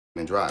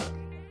and driving.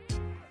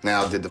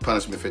 Now, did the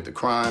punishment fit the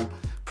crime?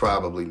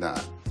 Probably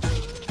not.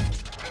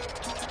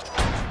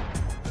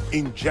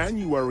 In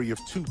January of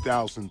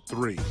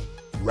 2003,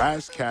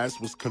 Ras Kass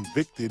was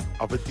convicted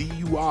of a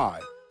DUI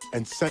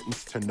and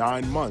sentenced to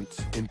 9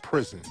 months in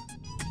prison.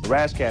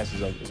 Ras Kass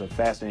is a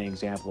fascinating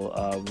example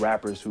of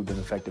rappers who've been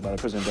affected by the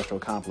prison industrial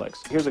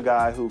complex. Here's a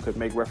guy who could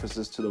make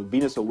references to the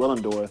Venus of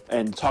Willendorf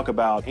and talk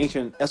about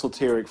ancient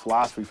esoteric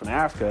philosophy from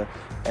Africa,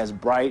 as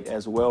bright,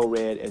 as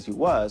well-read as he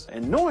was,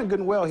 and knowing good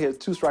and well he had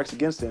 2 strikes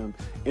against him,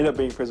 ended up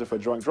being in prison for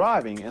drunk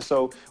driving. And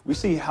so we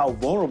see how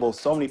vulnerable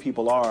so many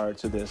people are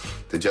to this.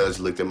 The judge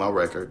looked at my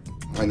record.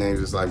 My name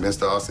was like,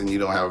 Mr. Austin, you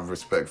don't have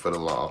respect for the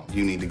law.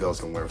 You need to go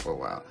somewhere for a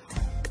while.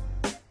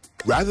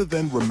 Rather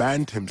than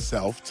remand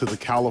himself to the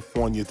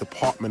California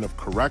Department of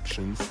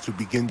Corrections to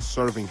begin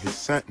serving his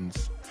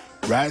sentence,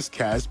 Ras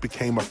Kass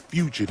became a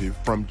fugitive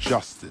from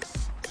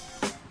justice.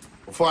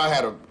 Before I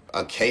had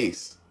a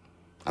case,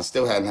 I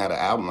still hadn't had an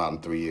album out in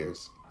 3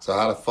 years. So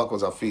how the fuck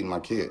was I feeding my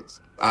kids?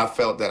 I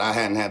felt that I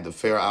hadn't had the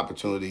fair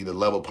opportunity, the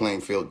level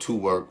playing field to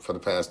work for the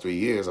past 3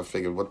 years. I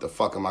figured, what the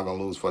fuck am I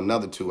gonna lose for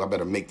another 2? I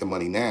better make the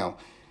money now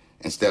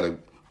instead of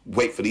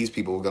wait for these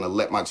people who are gonna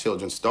let my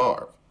children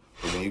starve.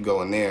 But when you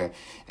go in there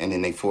and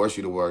then they force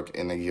you to work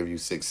and they give you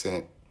 6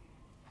 cents,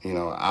 an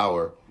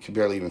hour, you can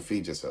barely even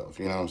feed yourself.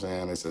 You know what I'm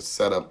saying? It's a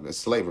setup, it's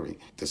slavery.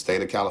 The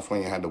state of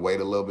California had to wait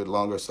a little bit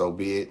longer, so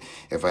be it.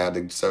 If I had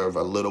to serve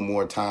a little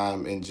more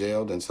time in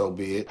jail, then so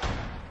be it.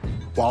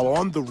 While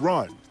on the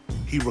run,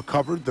 he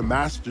recovered the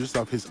masters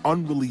of his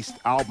unreleased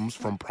albums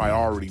from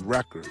Priority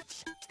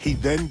Records. He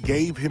then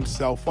gave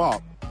himself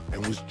up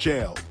and was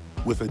jailed,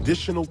 with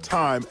additional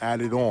time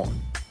added on.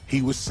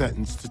 He was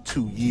sentenced to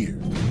 2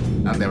 years.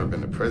 I've never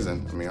been to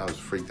prison. I mean, I was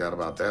freaked out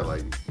about that.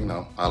 Like,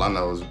 all I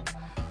know is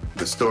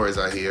the stories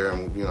I hear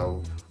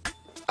and,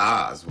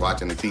 Oz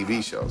watching the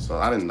TV show. So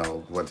I didn't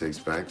know what to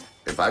expect.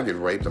 If I get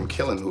raped, I'm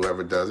killing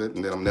whoever does it,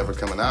 and then I'm never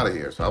coming out of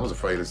here. So I was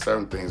afraid of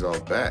certain things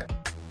off bat.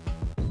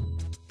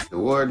 The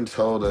warden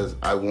told us,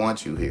 I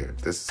want you here.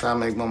 This is how I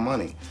make my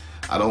money.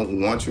 I don't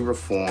want you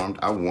reformed.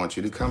 I want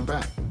you to come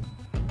back.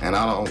 And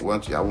I don't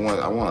want you, I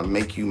want to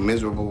make you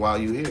miserable while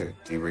you're here.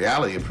 The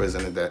reality of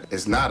prison is that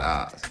it's not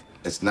Oz.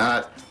 It's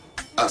not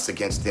us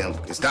against them.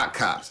 It's not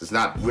cops. It's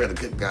not we're the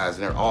good guys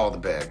and they're all the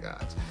bad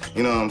guys.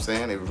 You know what I'm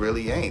saying? It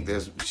really ain't.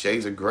 There's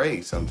shades of gray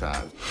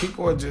sometimes.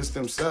 People are just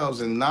themselves,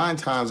 and 9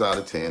 times out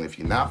of 10, if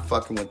you're not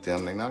fucking with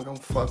them, they're not gonna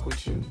fuck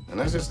with you. And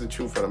that's just the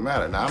truth of the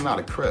matter. Now, I'm not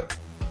a Crip.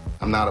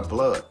 I'm not a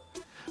Blood.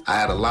 I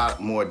had a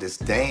lot more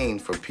disdain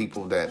for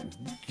people that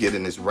get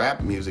in this rap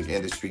music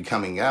industry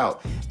coming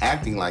out,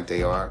 acting like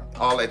they are.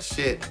 All that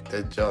shit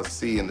that y'all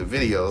see in the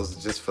videos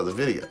is just for the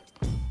video.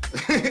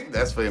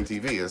 That's for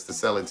MTV, it's to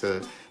sell it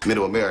to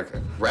middle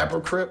America. Rapper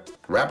Crip,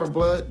 rapper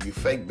Blood, you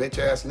fake bitch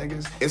ass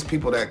niggas, it's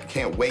people that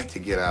can't wait to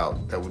get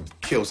out that would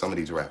kill some of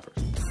these rappers.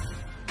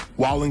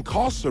 While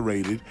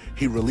incarcerated,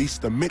 he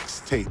released a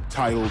mixtape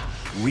titled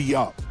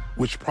Re-Up,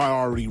 which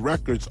Priority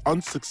Records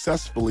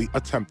unsuccessfully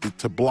attempted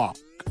to block.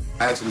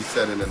 I actually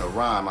said it in a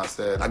rhyme. I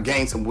said, I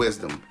gained some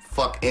wisdom.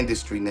 Fuck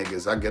industry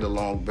niggas. I get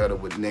along better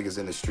with niggas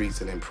in the streets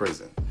than in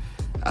prison.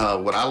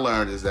 What I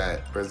learned is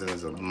that prison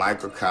is a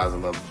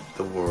microcosm of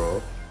the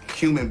world.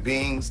 Human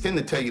beings tend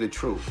to tell you the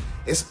truth.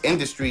 It's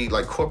industry,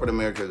 like corporate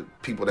America,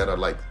 people that are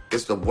like,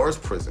 it's the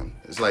worst prison.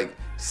 It's like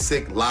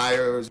sick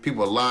liars.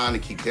 People are lying to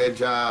keep their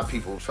job.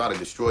 People try to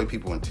destroy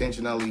people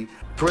intentionally.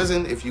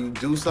 Prison, if you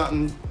do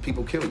something,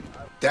 people kill you.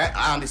 That,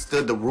 I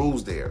understood the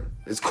rules there.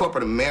 It's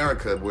corporate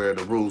America where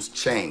the rules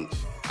change.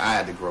 I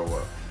had to grow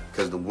up,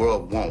 because the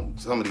world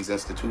won't. Some of these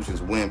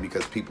institutions win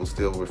because people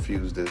still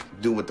refuse to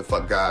do what the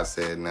fuck God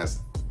said, and that's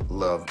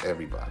love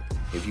everybody.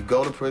 If you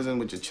go to prison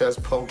with your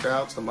chest poked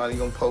out, somebody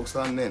gonna poke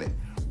something in it.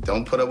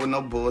 Don't put up with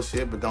no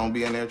bullshit, but don't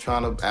be in there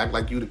trying to act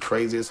like you the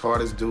craziest,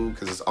 hardest dude,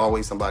 because it's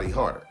always somebody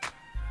harder.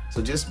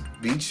 So just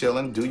be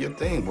chillin', do your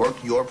thing,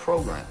 work your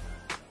program.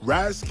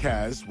 Ras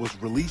Kass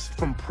was released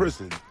from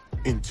prison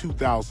in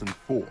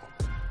 2004.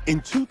 In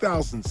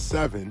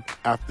 2007,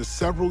 after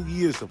several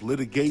years of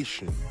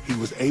litigation, he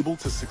was able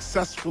to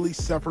successfully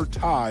sever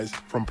ties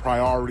from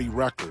Priority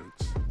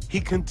Records.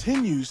 He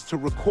continues to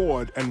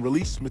record and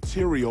release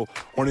material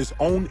on his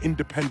own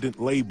independent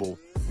label,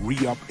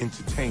 Re-Up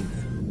Entertainment.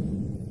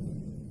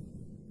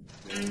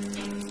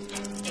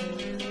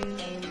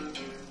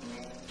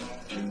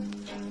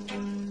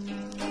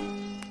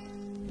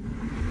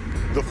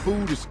 The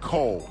food is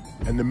cold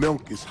and the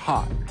milk is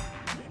hot.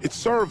 It's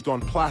served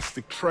on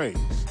plastic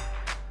trays.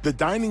 The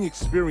dining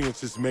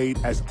experience is made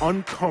as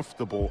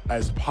uncomfortable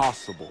as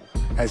possible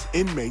as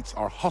inmates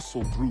are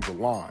hustled through the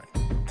line.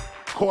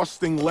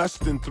 Costing less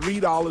than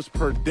 $3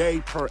 per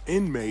day per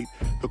inmate,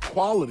 the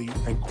quality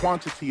and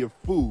quantity of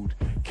food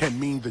can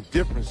mean the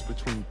difference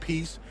between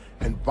peace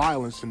and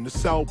violence in the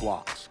cell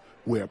blocks,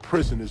 where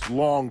prisoners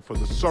long for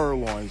the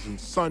sirloins and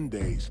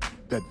sundaes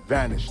that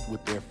vanished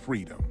with their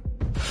freedom.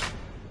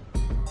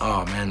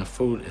 Oh man, the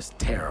food is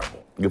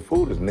terrible. The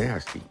food is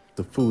nasty.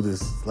 The food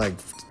is like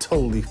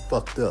totally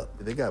fucked up.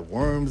 They got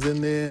worms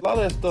in there. A lot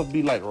of that stuff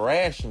be like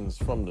rations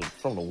from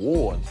the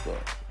war and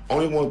stuff.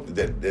 Only one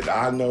that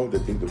I know that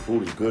think the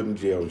food is good in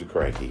jail is the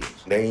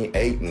crackheads. They ain't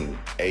ate in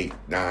 8,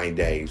 9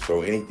 days,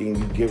 so anything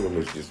you give them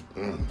is just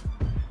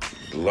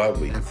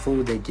lovely. The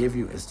food they give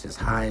you is just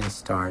high in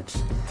starch,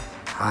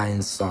 high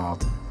in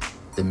salt.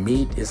 The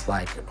meat is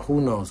like,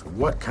 who knows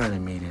what kind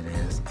of meat it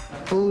is.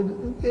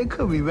 Food, it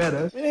could be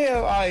better.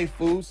 Yeah, I ate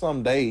food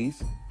some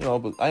days, you know,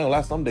 but I ain't gonna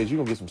lie, some days you're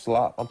gonna get some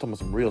slop. I'm talking about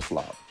some real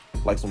slop.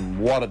 Like some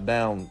watered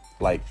down,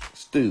 like,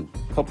 stew.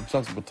 A couple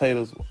chunks of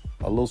potatoes,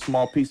 a little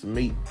small piece of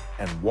meat,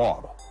 and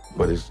water.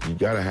 But you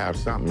gotta have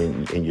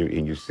something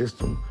in your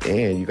system,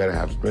 and you gotta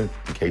have strength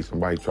in case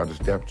somebody try to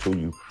step to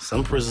you.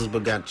 Some prisons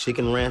but got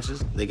chicken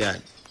ranches. They got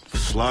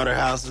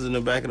slaughterhouses in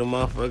the back of the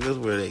motherfuckers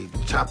where they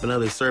chopping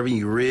up, they serving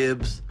you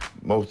ribs.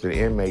 Most of the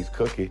inmates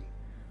cook it,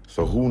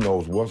 so who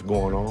knows what's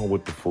going on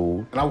with the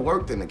food. And I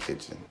worked in the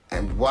kitchen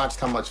and watched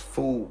how much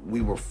food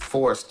we were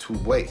forced to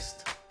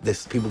waste.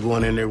 There's people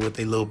going in there with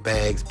their little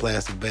bags,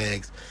 plastic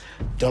bags,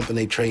 dumping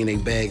their tray in their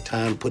bag,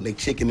 putting their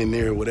chicken in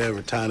there or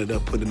whatever, tying it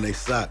up, putting it in their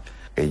sock.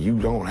 And you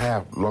don't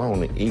have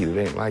long to eat. It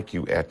ain't like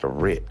you at the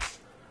Ritz.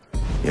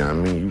 You know what I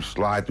mean? You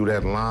slide through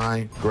that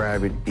line,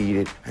 grab it, eat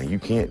it, and you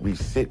can't be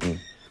sitting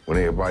when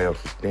everybody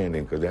else is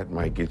standing, because that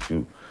might get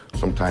you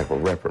some type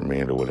of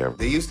reprimand or whatever.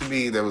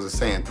 There was a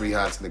saying, 3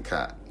 hots in the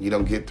cot. You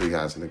don't get 3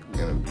 hots in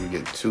the, you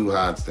get 2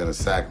 hots, then a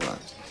sack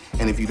lunch.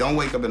 And if you don't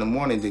wake up in the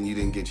morning, then you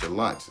didn't get your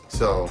lunch.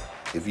 So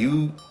if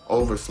you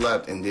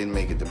overslept and didn't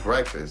make it to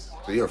breakfast,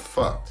 so you're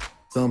fucked.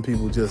 Some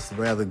people just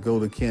rather go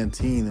to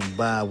canteen and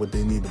buy what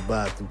they need to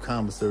buy through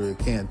commissary or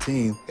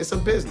canteen. It's a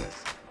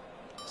business.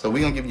 So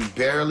we're gonna give you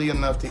barely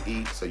enough to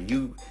eat, so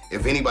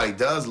if anybody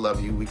does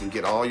love you, we can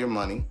get all your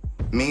money.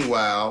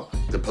 Meanwhile,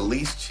 the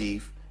police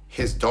chief,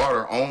 his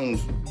daughter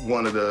owns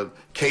one of the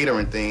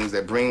catering things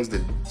that brings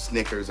the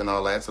Snickers and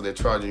all that, so they're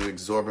charging you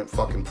exorbitant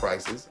fucking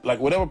prices. Like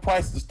whatever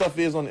price the stuff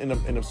is in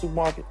the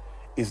supermarket,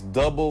 it's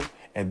double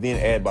and then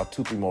add about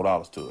 $2, $3 more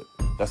to it.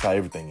 That's how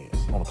everything is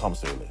on the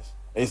commissary list.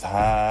 It's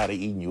high, they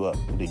eating you up,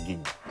 they getting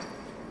you.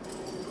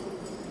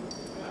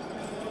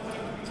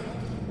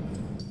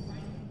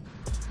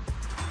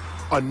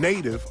 A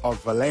native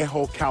of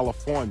Vallejo,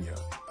 California,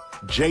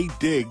 Jay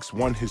Diggs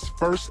won his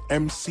first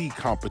MC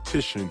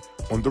competition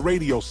on the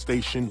radio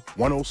station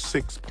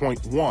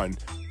 106.1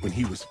 when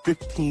he was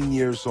 15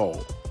 years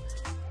old.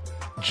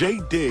 Jay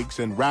Diggs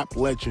and rap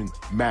legend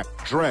Mac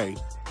Dre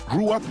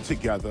grew up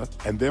together,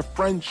 and their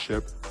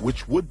friendship,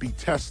 which would be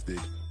tested,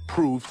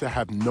 proved to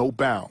have no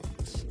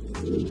bounds.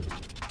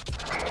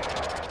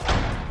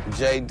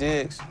 Jay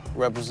Diggs,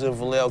 represent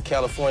Vallejo,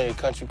 California,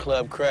 Country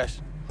Club Crash.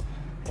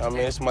 I mean,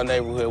 it's my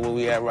neighborhood where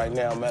we at right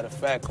now. Matter of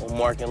fact, on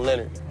Mark and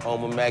Leonard,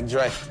 home of Mac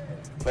Dre.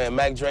 Man,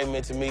 Mac Dre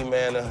meant to me,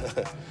 man,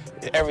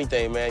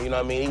 everything, man. You know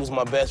what I mean? He was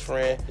my best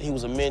friend. He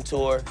was a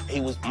mentor.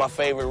 He was my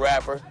favorite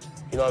rapper.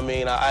 You know what I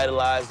mean? I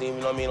idolized him,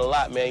 you know what I mean, a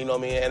lot, man. You know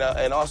what I mean?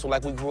 And also,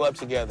 like, we grew up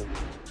together.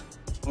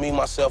 Me,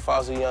 myself, I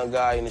was a young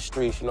guy in the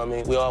streets, you know what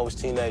I mean? We all was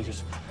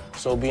teenagers.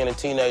 So being a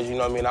teenager, you know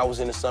what I mean, I was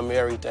into some of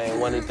everything.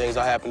 One of the things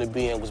I happened to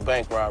be in was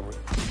bank robbery.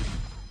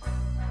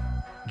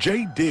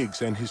 Jay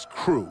Diggs and his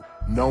crew,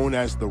 known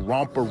as the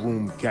Romper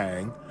Room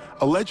Gang,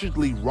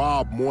 allegedly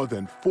robbed more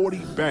than 40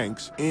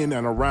 banks in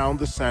and around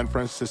the San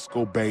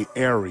Francisco Bay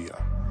Area.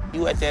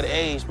 You at that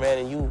age, man,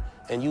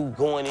 and you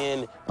going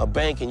in a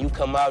bank and you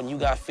come out and you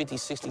got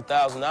 $50,000,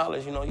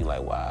 $60,000, you know, you're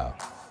like, wow,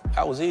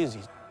 that was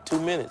easy,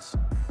 2 minutes.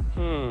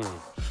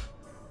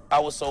 I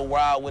was so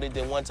wild with it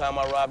that one time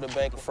I robbed a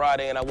bank on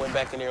Friday and I went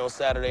back in there on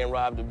Saturday and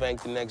robbed the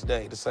bank the next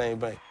day, the same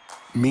bank.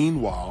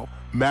 Meanwhile,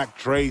 Mac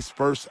Dre's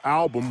first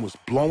album was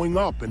blowing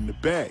up in the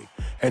Bay,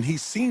 and he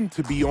seemed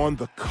to be on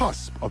the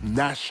cusp of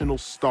national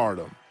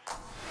stardom.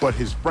 But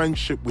his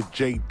friendship with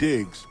Jay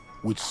Diggs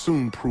would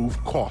soon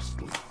prove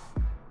costly.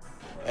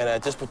 And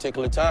at this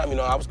particular time, you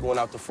know, I was going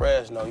out to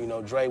Fresno. You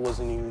know, Dre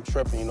wasn't even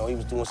tripping. You know, he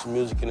was doing some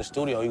music in the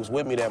studio. He was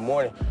with me that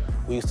morning.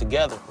 We was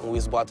together when we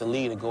was about to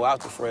leave to go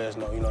out to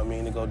Fresno, you know what I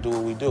mean, to go do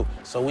what we do.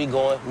 So we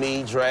going,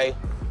 me, Dre,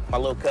 my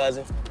little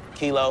cousin,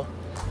 Kilo,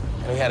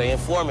 and we had an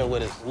informant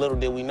with us. Little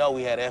did we know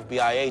we had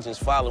FBI agents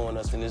following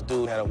us, and this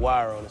dude had a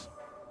wire on us.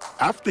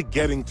 After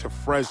getting to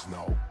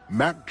Fresno,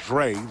 Mac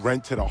Dre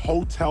rented a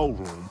hotel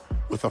room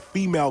with a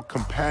female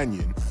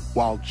companion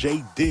while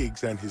Jay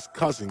Diggs and his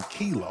cousin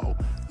Kilo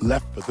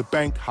left for the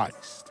bank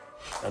heist.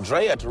 Now,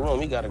 Dre at the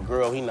room, he got a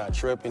girl, he not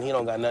tripping, he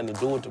don't got nothing to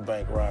do with the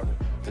bank robbery.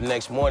 The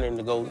next morning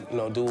to go, you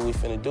know, do what we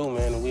finna do,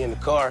 man, and we in the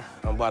car,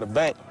 I'm by the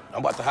bank, I'm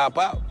about to hop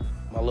out.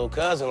 My little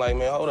cousin like,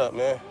 man, hold up,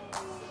 man.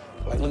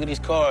 Like, look at these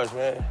cars,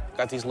 man.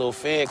 Got these little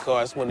Fed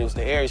cars, when it was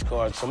the Aries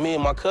cars. So me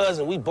and my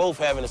cousin, we both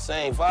having the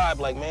same vibe,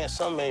 like, man,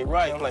 something ain't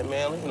right. I'm like,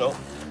 man, you know,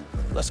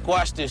 let's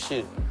squash this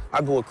shit.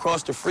 I go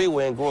across the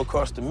freeway and go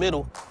across the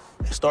middle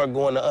and start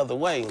going the other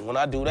way. And when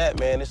I do that,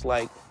 man, it's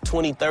like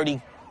 20,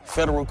 30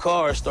 federal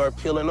cars start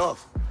peeling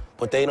off.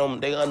 But they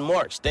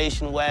unmarked.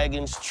 Station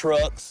wagons,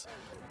 trucks,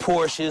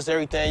 Porsches,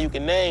 everything you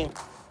can name,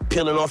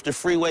 peeling off the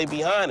freeway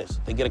behind us.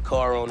 They get a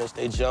car on us,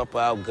 they jump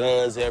out,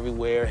 guns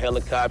everywhere,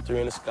 helicopter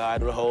in the sky,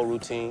 the whole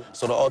routine.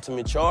 So the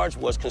ultimate charge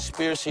was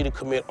conspiracy to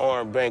commit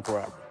armed bank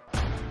robbery.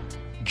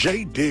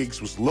 Jay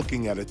Diggs was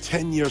looking at a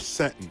 10-year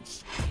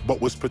sentence,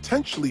 but was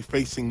potentially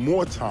facing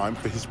more time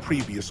for his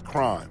previous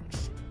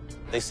crimes.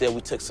 They said we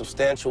took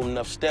substantial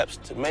enough steps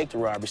to make the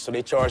robbery, so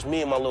they charged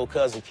me and my little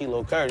cousin,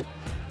 Kilo Curtis.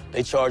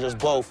 They charged us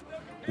both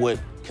with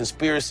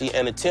conspiracy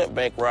and attempt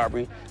bank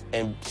robbery,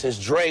 and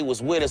since Dre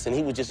was with us and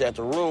he was just at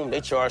the room,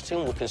 they charged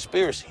him with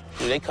conspiracy.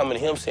 They coming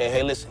to him saying,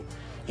 hey, listen,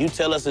 you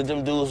tell us that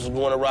them dudes was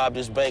going to rob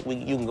this bank,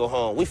 you can go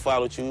home. We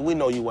followed you. We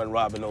know you wasn't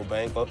robbing no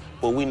bank, but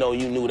we know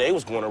you knew they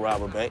was going to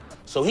rob a bank.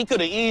 So he could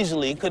have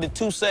easily,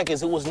 2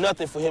 seconds, it was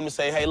nothing for him to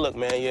say, hey, look,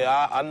 man,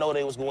 yeah, I know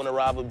they was going to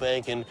rob a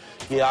bank, and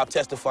yeah, I'll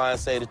testify and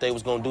say that they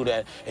was going to do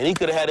that. And he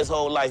could have had his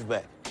whole life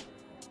back.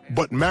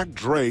 But Mac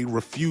Dre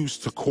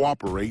refused to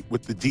cooperate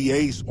with the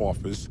DA's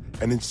office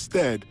and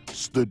instead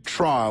stood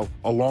trial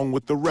along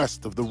with the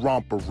rest of the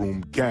Romper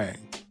Room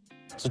gang.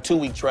 It's a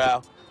 2-week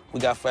trial.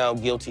 We got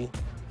found guilty.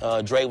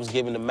 Dre was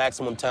given the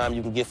maximum time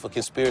you can get for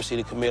conspiracy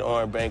to commit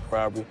armed bank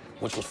robbery,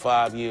 which was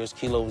 5 years.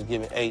 Kilo was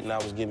given 8, and I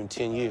was given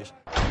 10 years.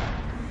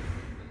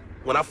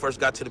 When I first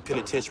got to the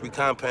penitentiary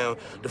compound,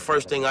 the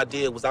first thing I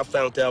did was I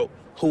found out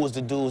who was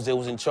the dudes that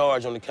was in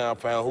charge on the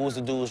compound, who was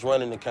the dudes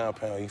running the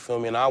compound, you feel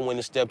me? And I went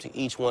and stepped to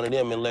each one of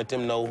them and let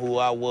them know who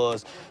I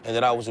was and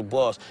that I was a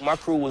boss. My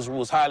crew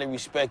was highly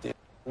respected.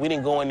 We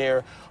didn't go in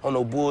there on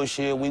no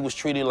bullshit. We was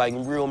treated like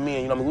real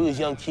men, you know what I mean? We was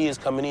young kids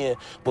coming in,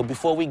 but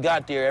before we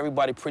got there,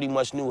 everybody pretty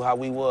much knew how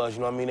we was,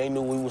 you know what I mean? They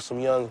knew we was some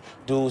young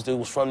dudes that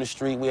was from the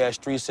street. We had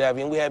street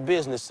savvy, and we had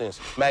business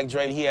sense. Mac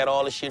Dre, he had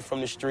all the shit from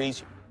the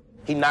streets.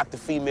 He knocked the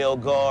female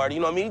guard, you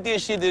know what I mean? He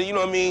did shit that, you know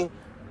what I mean,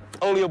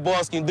 only a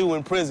boss can do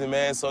in prison,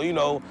 man. So, you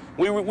know,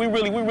 we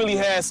really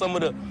had some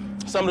of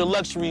the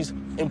luxuries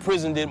in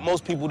prison that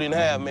most people didn't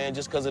have, man,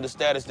 just because of the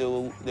status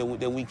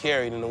that we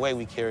carried and the way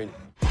we carried it.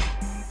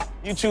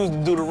 You choose to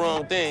do the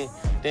wrong thing,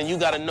 then you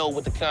gotta know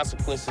what the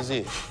consequences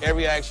is.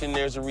 Every action,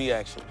 there's a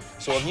reaction.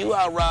 So if you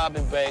out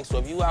robbing banks,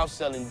 or if you out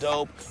selling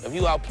dope, if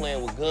you out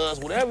playing with guns,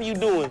 whatever you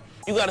doing,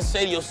 you gotta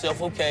say to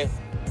yourself, okay,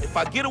 if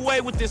I get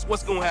away with this,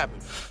 what's gonna happen?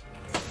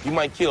 You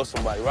might kill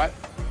somebody, right?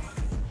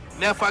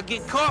 Now, if I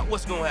get caught,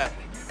 what's gonna happen?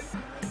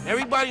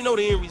 Everybody know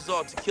the end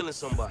result to killing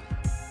somebody.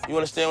 You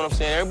understand what I'm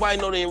saying? Everybody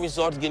know the end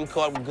result to getting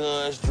caught with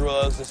guns,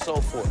 drugs, and so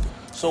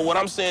forth. So what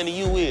I'm saying to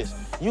you is,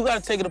 you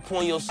gotta take it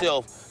upon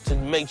yourself to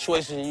make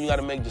choices, and you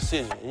gotta make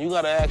decisions. And you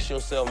gotta ask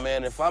yourself,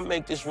 man, if I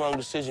make this wrong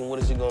decision, what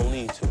is it gonna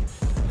lead to?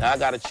 Now, I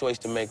got a choice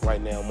to make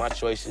right now. My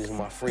choice is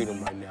my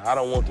freedom right now. I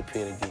don't want the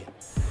pen again.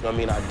 You know what I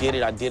mean? I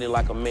did it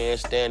like a man,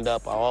 stand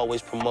up. I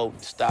always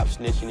promote, stop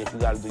snitching. If you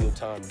gotta do your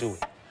time, do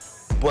it.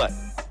 But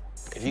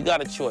if you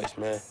got a choice,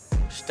 man,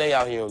 stay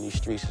out here on these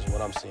streets is what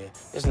I'm saying.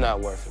 It's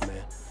not worth it,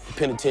 man. The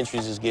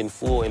penitentiaries is getting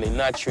full, and they're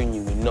not treating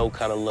you with no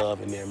kind of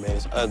love in there, man.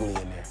 It's ugly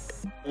in there.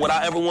 Would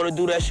I ever want to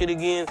do that shit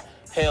again?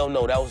 Hell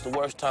no, that was the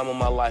worst time of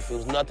my life. It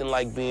was nothing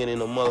like being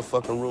in a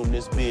motherfucking room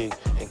this big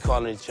and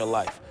calling it your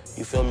life.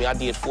 You feel me? I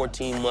did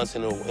 14 months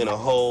in a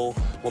hole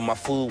where my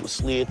food was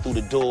slid through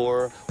the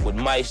door, with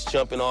mice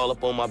jumping all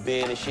up on my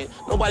bed and shit.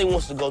 Nobody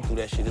wants to go through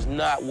that shit. It's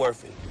not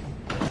worth it.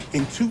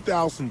 In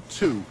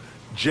 2002,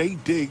 Jay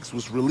Diggs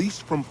was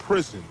released from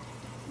prison.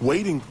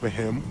 Waiting for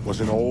him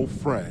was an old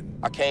friend.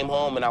 I came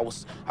home and I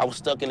was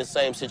stuck in the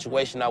same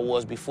situation I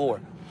was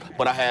before.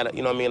 But I had,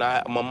 you know what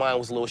I mean, my mind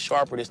was a little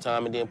sharper this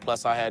time, and then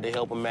plus I had the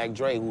help of Mac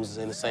Dre, who was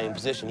in the same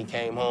position. He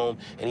came home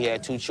and he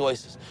had 2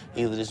 choices,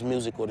 either this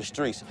music or the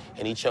streets,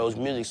 and he chose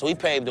music. So he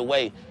paved the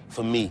way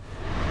for me.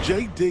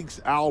 Jay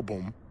Diggs'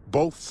 album,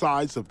 Both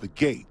Sides of the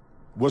Gate,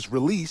 was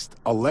released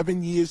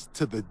 11 years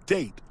to the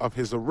date of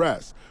his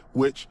arrest,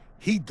 which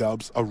he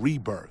dubs a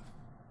rebirth.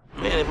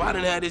 Man, if I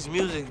didn't have this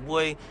music,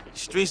 boy, the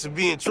streets would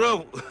be in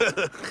trouble.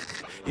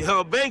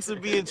 Y'all banks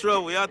would be in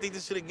trouble. Y'all think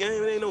this shit a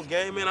game? It ain't no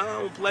game, man. I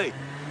don't play.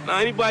 Now,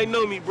 anybody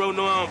know me, bro,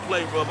 know I don't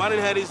play, bro. If I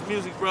didn't have this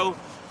music, bro,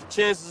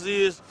 chances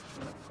is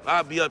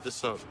I'd be up to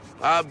something.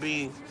 I'd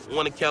be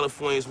one of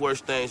California's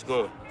worst things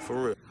going,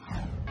 for real.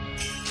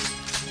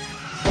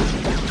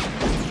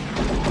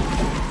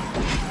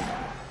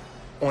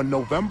 On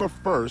November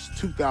 1st,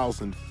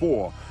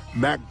 2004,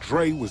 Mac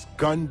Dre was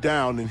gunned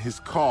down in his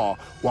car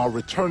while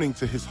returning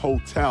to his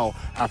hotel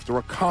after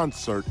a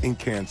concert in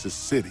Kansas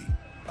City.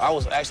 I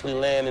was actually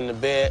laying in the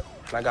bed,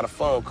 and I got a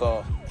phone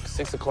call,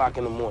 6 o'clock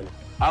in the morning.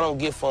 I don't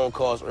get phone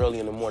calls early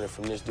in the morning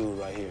from this dude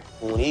right here.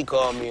 When he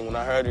called me and when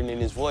I heard it in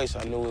his voice,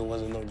 I knew it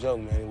wasn't no joke,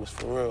 man. It was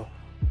for real.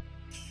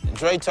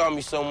 Dre taught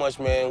me so much,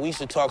 man. We used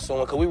to talk so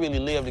much, because we really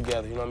lived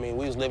together, you know what I mean?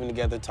 We was living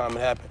together at the time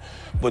it happened.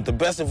 But the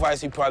best advice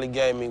he probably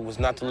gave me was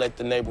not to let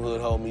the neighborhood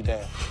hold me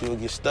down. You'll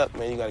get stuck,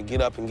 man. You gotta get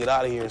up and get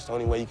out of here. It's the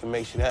only way you can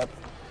make shit happen.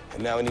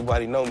 And now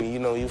anybody know me, you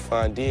know, you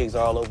find Diggs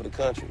all over the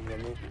country, you know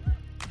what I mean?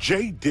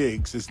 Jay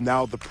Diggs is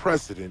now the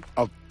president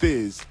of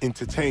Fizz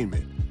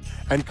Entertainment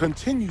and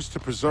continues to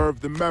preserve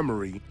the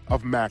memory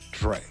of Mac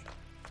Dre.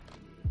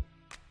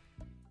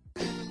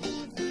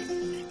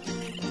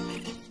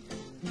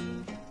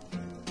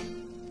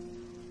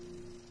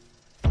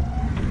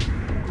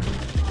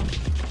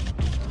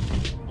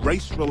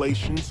 Race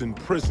relations in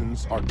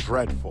prisons are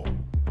dreadful.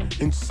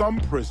 In some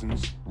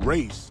prisons,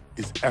 race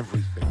is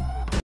everything.